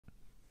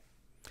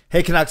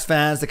Hey Canucks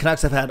fans, the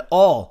Canucks have had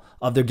all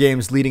of their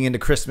games leading into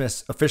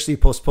Christmas officially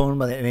postponed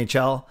by the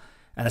NHL,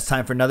 and it's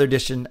time for another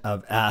edition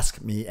of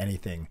Ask Me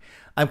Anything.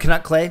 I'm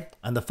Canuck Clay.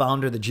 I'm the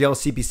founder of the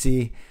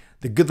GLCPC,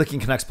 the Good Looking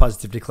Canucks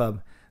Positivity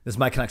Club. This is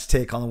my Canucks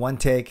take on the one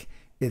take.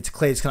 It's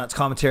Clay's Canucks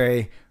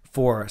commentary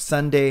for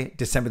Sunday,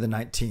 December the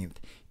 19th.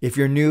 If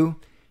you're new,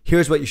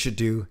 here's what you should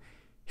do.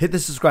 Hit the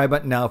subscribe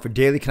button now for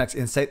daily Canucks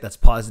insight that's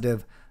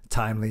positive,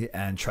 timely,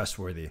 and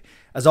trustworthy.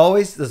 As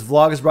always, this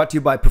vlog is brought to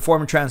you by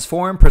Perform and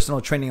Transform, personal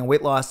training and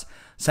weight loss.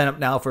 Sign up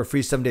now for a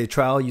free 7-day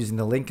trial using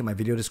the link in my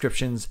video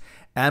descriptions.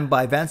 And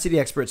by Van City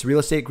Experts Real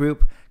Estate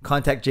Group.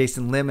 Contact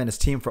Jason Lim and his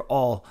team for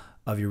all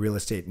of your real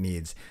estate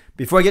needs.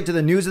 Before I get to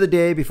the news of the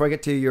day, before I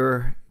get to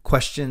your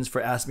questions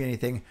for Ask Me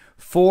Anything,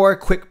 4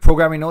 quick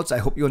programming notes. I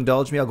hope you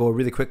indulge me. I'll go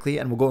really quickly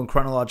and we'll go in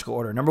chronological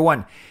order. Number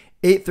 1,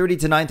 8:30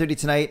 to 9:30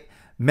 tonight,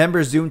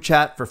 member Zoom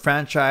chat for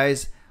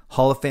franchise,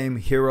 Hall of Fame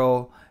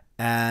hero,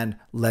 and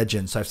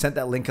legend. So I've sent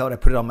that link out. I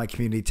put it on my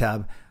community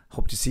tab.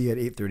 Hope to see you at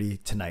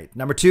 8:30 tonight.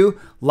 Number 2,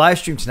 live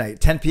stream tonight,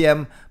 10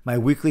 p.m., my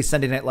weekly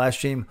Sunday night live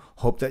stream.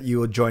 Hope that you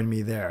will join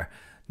me there.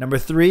 Number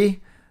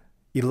 3,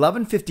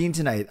 11:15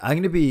 tonight, I'm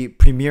going to be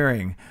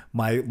premiering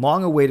my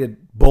long-awaited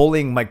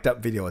bowling mic'd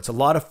up video. It's a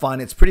lot of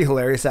fun. It's pretty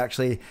hilarious,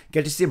 actually.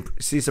 Get to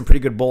see some pretty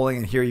good bowling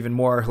and hear even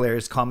more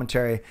hilarious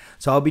commentary.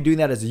 So I'll be doing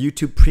that as a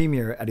YouTube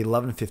premiere at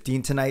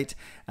 11:15 tonight.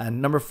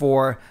 And number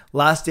 4,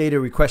 last day to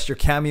request your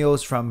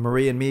cameos from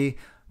Marie and me.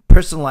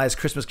 Personalized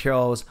Christmas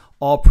carols.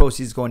 All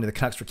proceeds going to the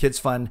Canucks for Kids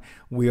Fund.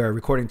 We are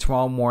recording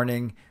tomorrow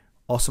morning.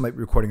 Also might be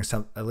recording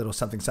a little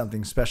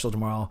something special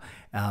tomorrow.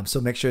 So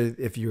make sure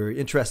if you're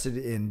interested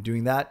in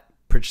doing that,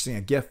 purchasing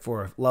a gift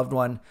for a loved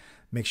one,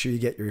 make sure you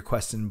get your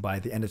request in by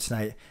the end of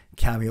tonight.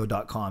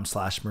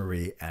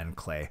 Cameo.com/Marie and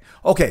Clay.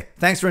 Okay,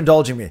 thanks for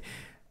indulging me.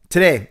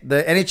 Today,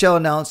 the NHL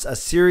announced a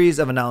series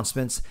of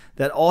announcements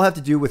that all have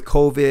to do with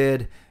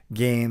COVID,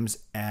 games,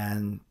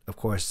 and of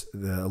course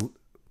the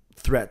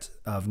threat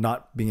of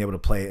not being able to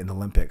play in the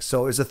Olympics.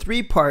 So it's a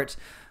 3-part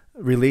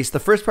release. The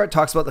first part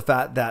talks about the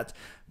fact that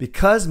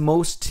because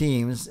most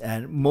teams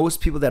and most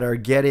people that are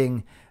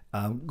getting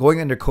going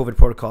under COVID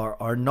protocol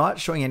are not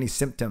showing any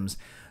symptoms,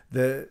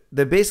 the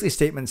basically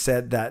statement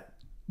said that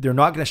they're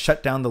not going to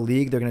shut down the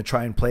league. They're going to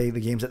try and play the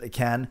games that they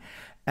can,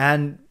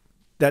 and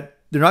that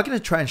they're not going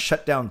to try and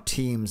shut down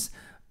teams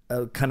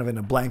kind of in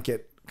a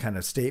blanket kind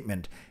of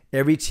statement.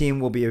 Every team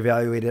will be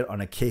evaluated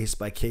on a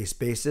case-by-case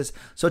basis.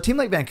 So a team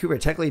like Vancouver,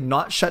 technically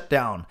not shut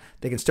down.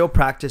 They can still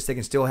practice. They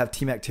can still have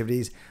team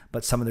activities,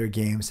 but some of their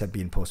games have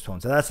been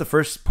postponed. So that's the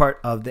first part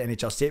of the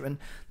NHL statement.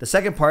 The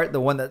second part, the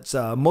one that's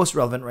most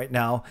relevant right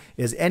now,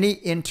 is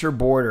any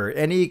inter-border,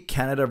 any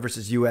Canada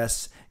versus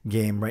US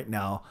game right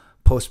now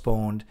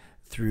postponed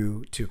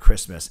through to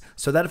Christmas.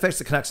 So that affects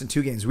the Canucks in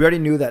 2 games. We already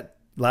knew that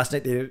last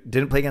night they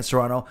didn't play against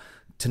Toronto.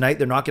 Tonight,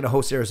 they're not going to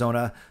host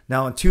Arizona.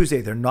 Now, on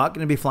Tuesday, they're not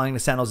going to be flying to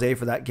San Jose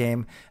for that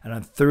game. And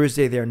on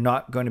Thursday, they're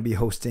not going to be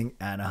hosting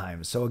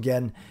Anaheim. So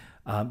again,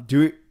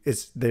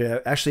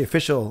 the actually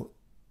official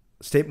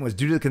statement was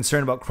due to the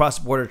concern about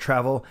cross-border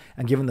travel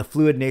and given the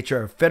fluid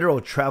nature of federal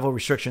travel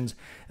restrictions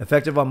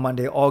effective on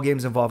Monday, all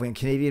games involving a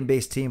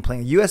Canadian-based team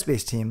playing a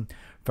US-based team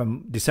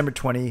from December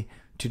 20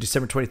 to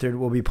December 23rd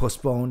will be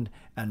postponed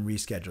and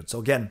rescheduled. So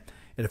again,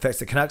 it affects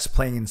the Canucks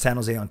playing in San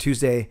Jose on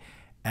Tuesday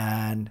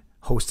and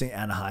hosting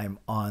Anaheim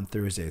on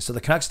Thursday. So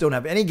the Canucks don't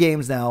have any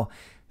games now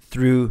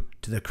through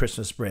to the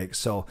Christmas break.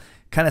 So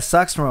kind of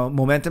sucks from a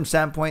momentum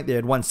standpoint. They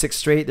had won 6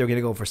 straight. They're going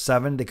to go for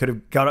 7. They could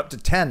have got up to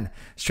 10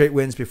 straight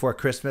wins before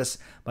Christmas,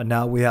 but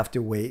now we have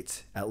to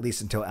wait at least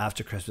until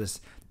after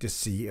Christmas to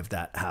see if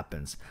that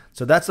happens.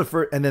 So that's the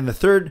first. And then the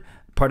third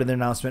part of the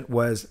announcement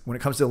was when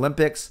it comes to the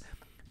Olympics,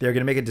 they're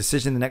going to make a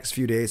decision in the next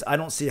few days. I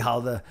don't see how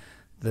the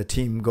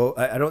team go.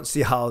 I don't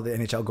see how the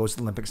NHL goes to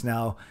the Olympics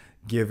now,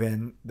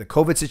 given the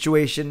COVID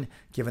situation,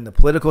 given the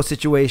political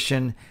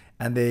situation.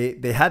 And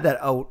they had that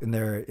out in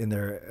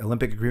their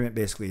Olympic agreement,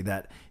 basically,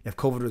 that if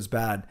COVID was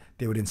bad,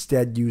 they would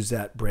instead use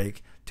that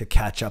break to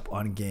catch up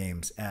on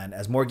games. And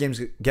as more games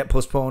get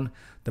postponed,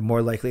 the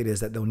more likely it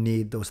is that they'll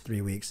need those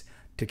 3 weeks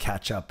to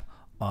catch up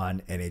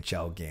on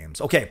NHL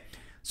games. Okay,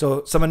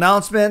 so some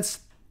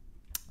announcements,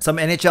 some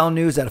NHL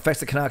news that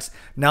affects the Canucks.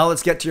 Now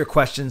let's get to your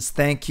questions.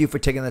 Thank you for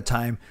taking the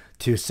time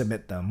to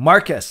submit them.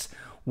 Marcus,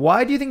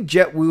 why do you think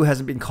Jet Wu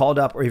hasn't been called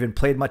up or even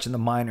played much in the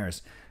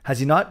minors? Has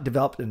he not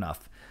developed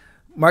enough?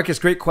 Marcus,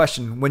 great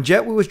question. When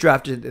Jet Wu was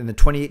drafted in the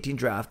 2018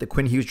 draft, the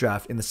Quinn Hughes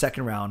draft in the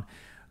 2nd round,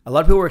 a lot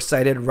of people were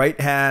excited. Right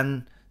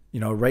hand,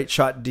 right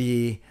shot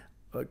D,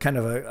 kind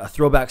of a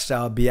throwback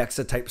style,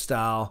 BX type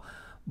style.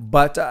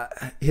 But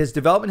his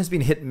development has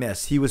been hit and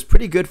miss. He was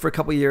pretty good for a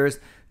couple of years.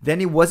 Then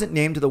he wasn't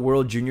named to the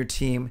World Junior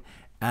team.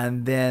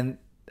 And then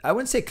I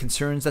wouldn't say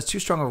concerns, that's too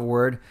strong of a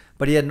word,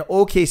 but he had an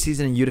okay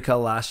season in Utica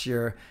last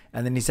year,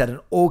 and then he's had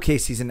an okay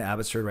season in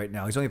Abbotsford right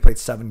now. He's only played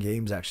 7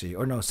 games actually,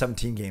 or no,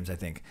 17 games I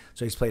think.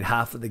 So he's played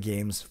half of the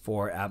games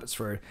for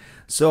Abbotsford.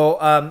 So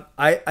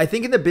I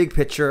think in the big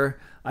picture,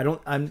 I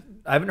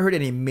haven't heard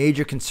any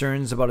major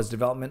concerns about his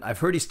development. I've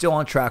heard he's still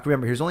on track.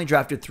 Remember, he was only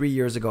drafted 3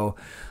 years ago.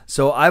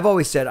 So I've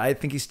always said I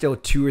think he's still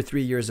 2 or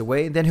 3 years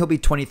away. Then he'll be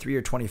 23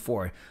 or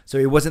 24. So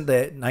he wasn't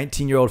the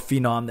 19-year-old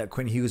phenom that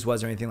Quinn Hughes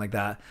was or anything like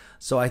that.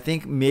 So I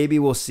think maybe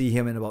we'll see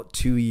him in about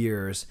 2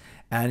 years.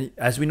 And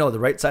as we know, the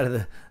right side of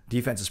the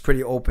defense is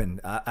pretty open.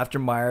 After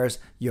Myers,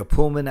 you have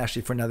Pullman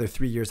actually for another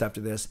 3 years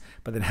after this,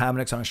 but then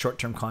Hamonick's on a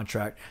short-term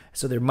contract.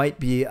 So there might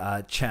be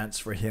a chance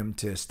for him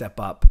to step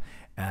up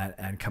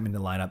and come in the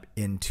lineup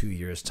in 2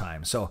 years'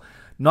 time. So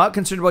not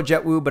concerned about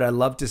Jet Wu, but I'd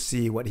love to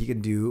see what he can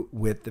do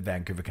with the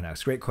Vancouver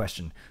Canucks. Great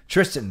question.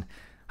 Tristan.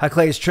 Hi,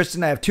 Clay. It's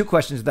Tristan. I have 2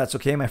 questions, if that's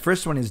okay. My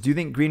first one is, do you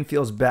think Green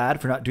feels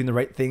bad for not doing the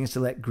right things to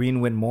let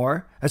Green win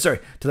more? To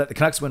let the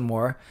Canucks win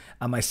more.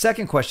 My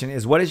second question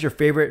is, what is your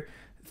favorite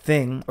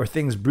thing or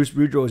things Bruce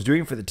Boudreau is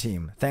doing for the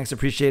team? Thanks.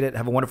 Appreciate it.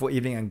 Have a wonderful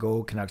evening and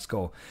go Canucks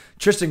go.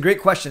 Tristan,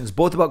 great questions,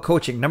 both about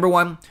coaching. Number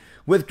one,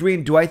 with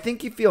Green, do I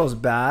think he feels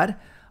bad?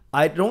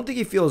 I don't think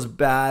he feels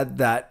bad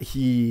that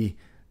he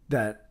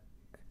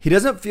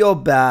doesn't feel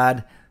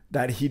bad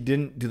that he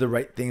didn't do the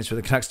right things for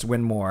the Canucks to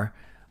win more.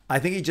 I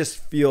think he just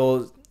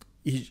feels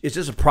it's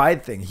just a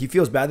pride thing. He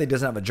feels bad that he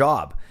doesn't have a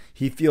job.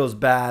 He feels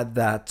bad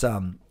that,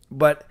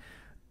 but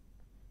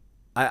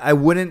I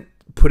wouldn't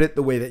put it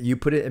the way that you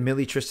put it,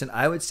 Emily, Tristan.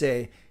 I would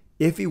say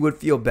if he would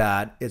feel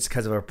bad, it's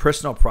because of a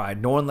personal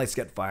pride. No one likes to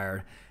get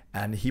fired,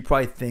 and he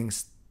probably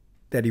thinks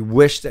that he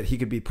wished that he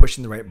could be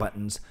pushing the right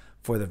buttons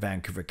for the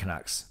Vancouver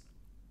Canucks.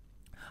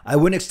 I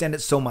wouldn't extend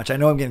it so much. I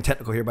know I'm getting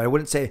technical here, but I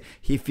wouldn't say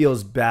he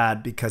feels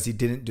bad because he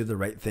didn't do the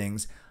right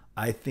things.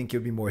 I think it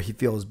would be more he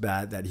feels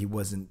bad that he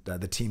wasn't,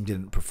 the team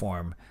didn't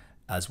perform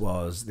as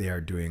well as they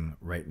are doing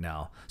right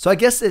now. So I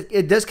guess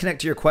it does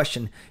connect to your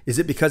question. Is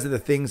it because of the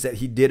things that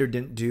he did or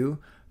didn't do?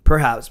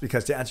 Perhaps,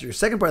 because to answer your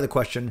second part of the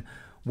question,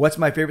 what's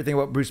my favorite thing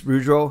about Bruce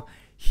Boudreau?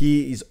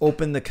 He's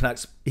opened the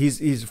Canucks.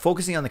 He's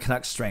focusing on the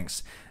Canucks'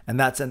 strengths, and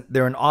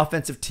they're an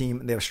offensive team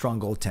and they have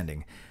strong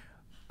goaltending.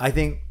 I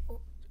think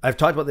I've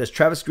talked about this.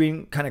 Travis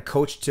Green kind of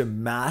coached to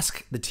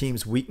mask the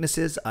team's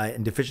weaknesses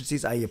and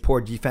deficiencies, i.e. a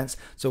poor defense.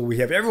 So we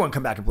have everyone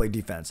come back and play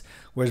defense.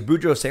 Whereas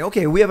Boudreau is saying,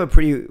 okay,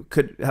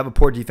 could have a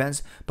poor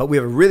defense, but we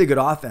have a really good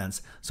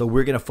offense. So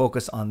we're going to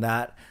focus on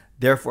that.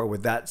 Therefore,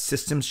 with that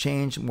systems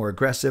change, more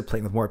aggressive,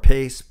 playing with more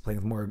pace, playing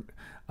with more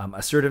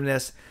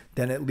assertiveness,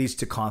 then it leads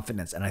to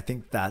confidence. And I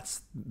think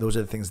those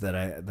are the things that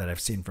I've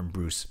seen from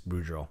Bruce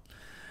Boudreau.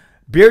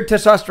 Beard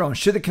Testosterone.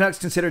 Should the Canucks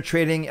consider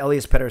trading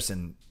Elias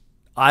Pettersson?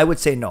 I would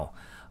say no.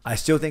 I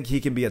still think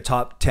he can be a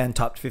top 10,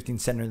 top 15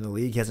 center in the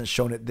league. He hasn't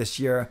shown it this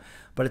year,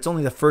 but it's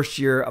only the first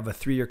year of a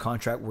 3-year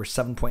contract worth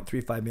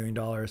 $7.35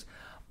 million.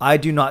 I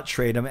do not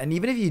trade him. And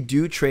even if you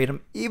do trade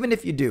him, even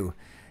if you do,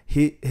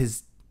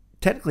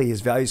 technically his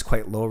value is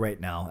quite low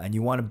right now, and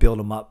you want to build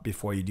him up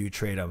before you do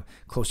trade him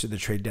close to the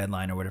trade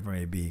deadline or whatever it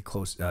may be,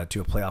 close to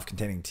a playoff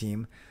contending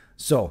team.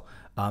 So,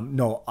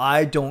 no,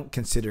 I don't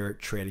consider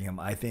trading him.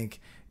 I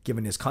think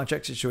given his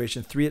contract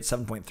situation, 3 at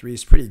 7.3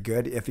 is pretty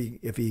good if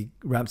he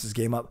ramps his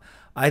game up.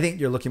 I think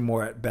you're looking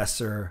more at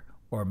Besser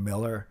or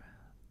Miller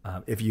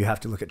if you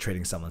have to look at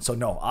trading someone. So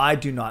no, I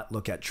do not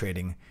look at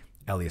trading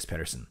Elias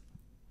Pettersson.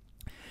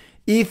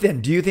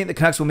 Ethan, do you think the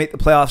Canucks will make the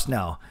playoffs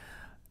now?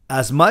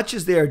 As much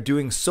as they are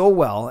doing so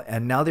well,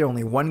 and now they're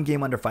only 1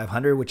 game under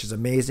 500, which is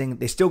amazing.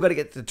 They still got to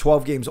get to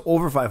 12 games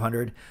over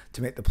 500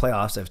 to make the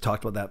playoffs. I've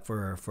talked about that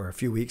for a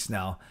few weeks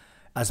now.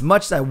 As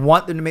much as I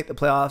want them to make the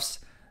playoffs,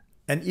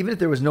 and even if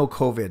there was no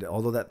COVID,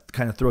 although that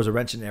kind of throws a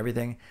wrench in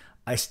everything,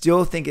 I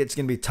still think it's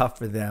going to be tough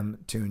for them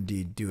to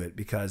indeed do it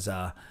because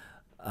they're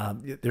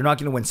not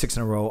going to win 6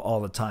 in a row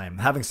all the time.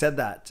 Having said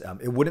that,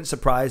 it wouldn't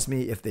surprise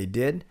me if they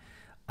did.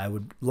 I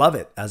would love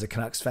it as a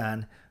Canucks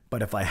fan.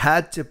 But if I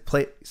had to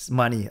place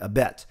money, a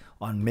bet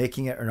on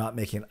making it or not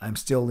making it, I'm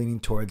still leaning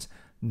towards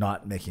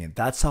not making it.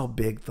 That's how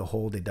big the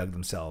hole they dug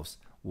themselves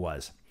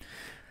was.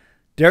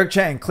 Derek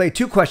Chang, Clay,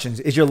 2 questions.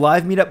 Is your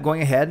live meetup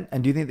going ahead?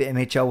 And do you think the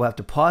NHL will have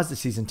to pause the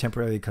season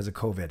temporarily because of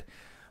COVID?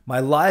 My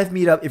live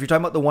meetup, if you're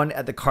talking about the one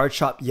at the card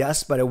shop,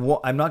 yes, but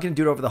I'm not going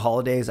to do it over the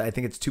holidays. I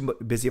think it's too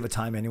busy of a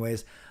time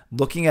anyways.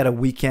 Looking at a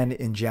weekend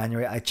in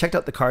January. I checked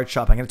out the card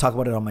shop. I'm going to talk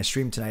about it on my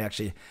stream tonight,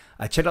 actually.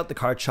 I checked out the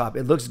card shop.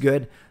 It looks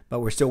good, but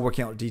we're still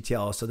working out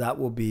details. So that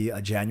will be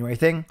a January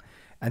thing.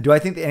 And do I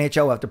think the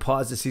NHL will have to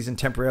pause the season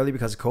temporarily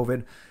because of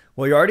COVID?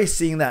 Well, you're already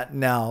seeing that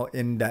now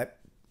in that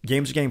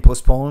games are getting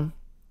postponed.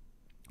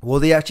 Will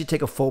they actually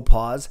take a full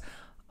pause?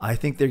 I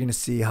think they're going to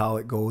see how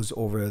it goes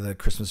over the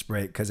Christmas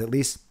break because at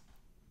least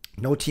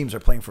no teams are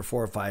playing for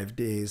 4 or 5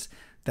 days.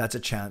 That's a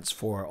chance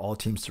for all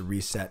teams to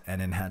reset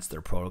and enhance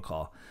their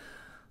protocol.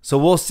 So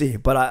we'll see.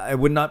 But I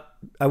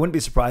wouldn't be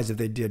surprised if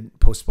they did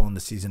postpone the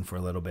season for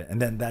a little bit.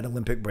 And then that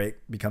Olympic break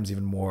becomes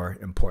even more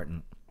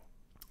important.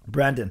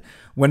 Brandon,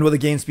 when will the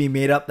games be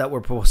made up that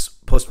were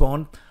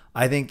postponed?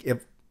 I think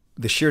if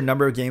the sheer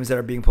number of games that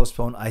are being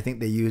postponed, I think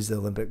they use the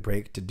Olympic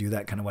break to do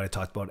that, kind of what I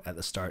talked about at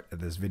the start of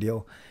this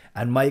video.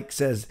 And Mike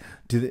says,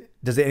 does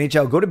the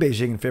NHL go to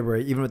Beijing in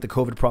February, even with the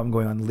COVID problem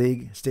going on in the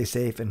league? Stay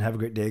safe and have a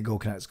great day. Go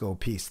Canucks, go.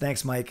 Peace.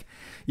 Thanks, Mike.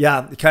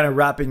 Yeah, kind of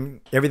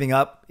wrapping everything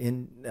up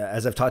in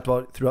as I've talked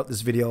about throughout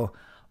this video.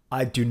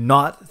 I do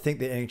not think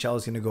the NHL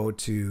is going to go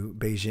to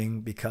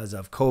Beijing because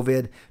of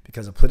COVID,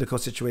 because of political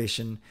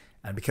situation,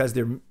 and because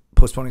they're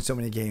postponing so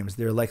many games.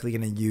 They're likely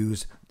going to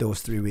use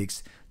those 3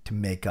 weeks to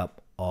make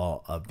up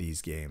all of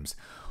these games.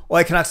 All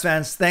right, Canucks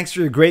fans, thanks for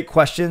your great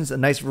questions. A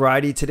nice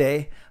variety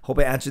today. Hope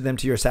I answered them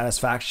to your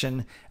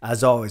satisfaction.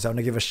 As always, I want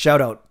to give a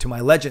shout out to my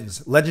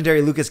legends.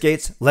 Legendary Lucas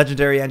Gates,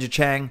 legendary Andrew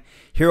Chang,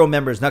 hero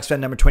members Nucks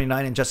fan number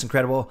 29 and Just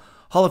Incredible,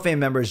 Hall of Fame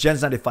members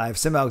Jens 95,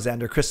 Sim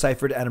Alexander, Chris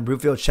Seifert, Adam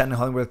Brewfield, Shannon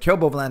Hollingworth,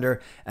 Carol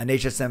Bovelander, and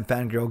HSM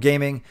Fangirl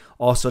Gaming.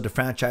 Also to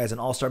franchise and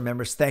all-star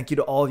members, thank you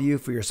to all of you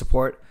for your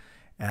support.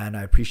 And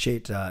I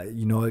appreciate, I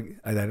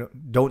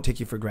don't take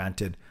you for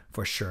granted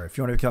for sure. If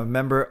you want to become a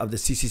member of the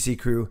CCC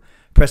crew,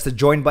 press the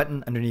join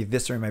button underneath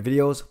this or in my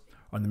videos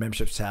or on the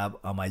memberships tab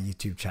on my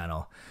YouTube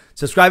channel.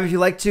 Subscribe if you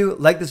like to,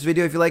 like this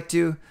video if you like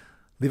to,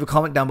 leave a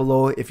comment down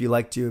below if you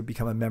like to,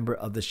 become a member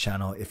of this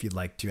channel if you'd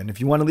like to. And if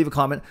you want to leave a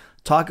comment,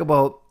 talk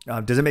about,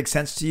 does it make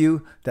sense to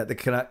you that the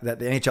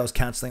NHL is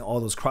canceling all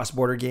those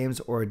cross-border games,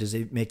 or does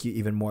it make you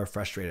even more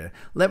frustrated?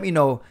 Let me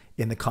know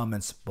in the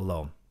comments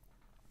below.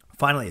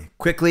 Finally,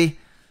 quickly,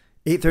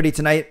 8:30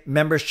 tonight,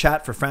 members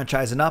chat for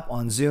Franchise and Up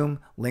on Zoom.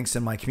 Links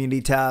in my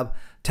community tab.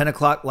 10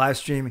 o'clock live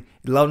stream.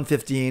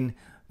 11:15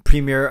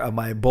 premiere of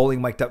my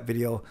bowling mic'd up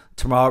video.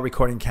 Tomorrow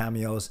recording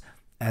cameos.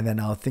 And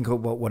then I'll think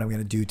about what I'm going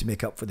to do to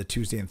make up for the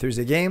Tuesday and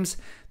Thursday games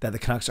that the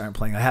Canucks aren't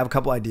playing. I have a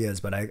couple ideas,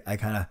 but I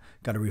kind of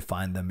got to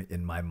refine them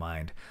in my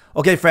mind.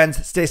 Okay,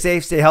 friends, stay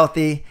safe, stay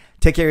healthy.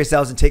 Take care of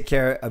yourselves and take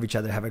care of each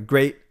other. Have a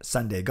great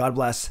Sunday. God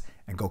bless,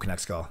 and go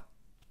Canucks go.